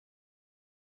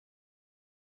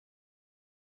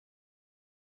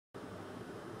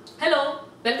Hello,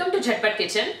 welcome to Jhatpat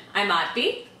Kitchen. I'm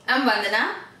Aarti. I'm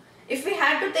Vandana. If we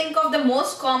had to think of the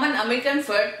most common American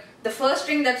food, the first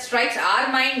thing that strikes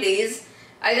our mind is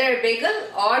either a bagel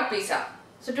or pizza.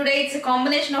 So today it's a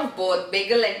combination of both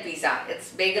bagel and pizza. It's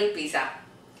bagel pizza.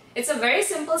 It's a very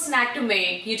simple snack to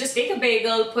make. You just take a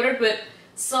bagel, put it with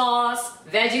sauce,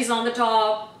 veggies on the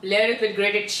top, layer it with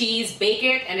grated cheese, bake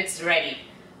it, and it's ready.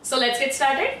 So let's get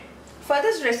started. For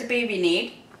this recipe we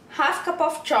need half cup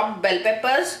of chopped bell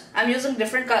peppers. I'm using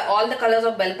all the colors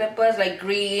of bell peppers like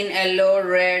green, yellow,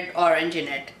 red, orange in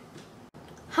it.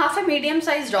 Half a medium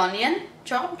sized onion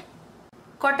chopped.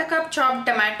 Quarter cup chopped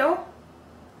tomato.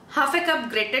 Half a cup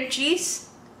grated cheese.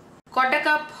 Quarter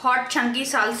cup hot chunky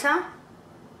salsa.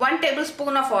 1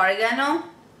 tablespoon of oregano.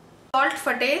 Salt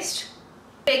for taste.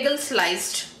 Bagel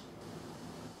sliced.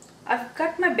 I've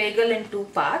cut my bagel in 2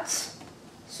 parts.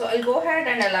 So I'll go ahead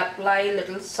and I'll apply a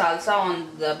little salsa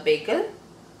on the bagel.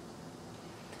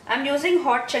 I'm using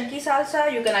hot chunky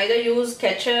salsa. You can either use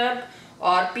ketchup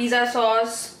or pizza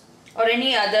sauce or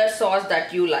any other sauce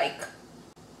that you like.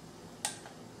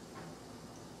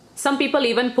 Some people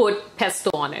even put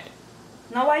pesto on it.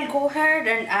 Now I'll go ahead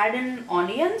and add in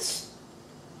onions,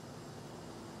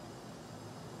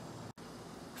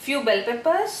 few bell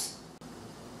peppers.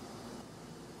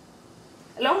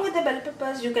 Along with the bell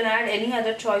peppers, you can add any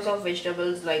other choice of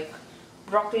vegetables like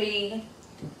broccoli,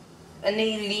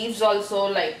 any leaves also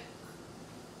like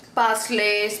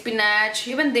parsley, spinach,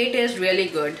 even they taste really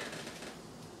good.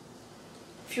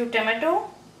 Few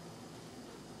tomato.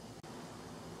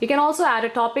 You can also add a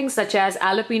topping such as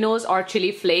jalapenos or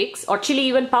chili flakes or chili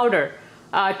even powder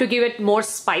to give it more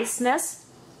spiciness.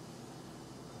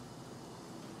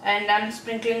 And I'm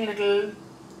sprinkling little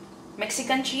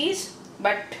Mexican cheese.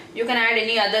 But you can add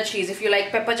any other cheese. If you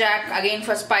like pepper jack, again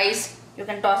for spice, you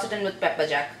can toss it in with pepper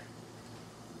jack.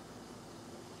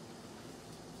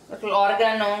 Little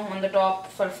oregano on the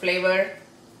top for flavor.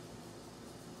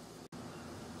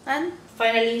 And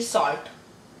finally salt.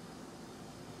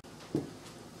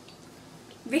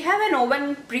 We have an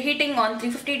oven preheating on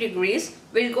 350 degrees.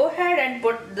 We'll go ahead and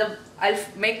I'll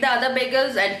make the other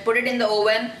bagels and put it in the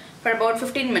oven for about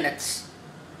 15 minutes.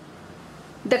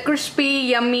 The crispy,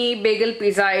 yummy bagel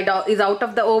pizza is out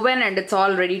of the oven and it's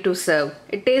all ready to serve.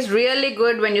 It tastes really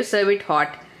good when you serve it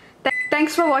hot.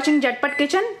 Thanks for watching Jhatpat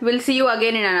Kitchen. We'll see you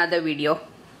again in another video.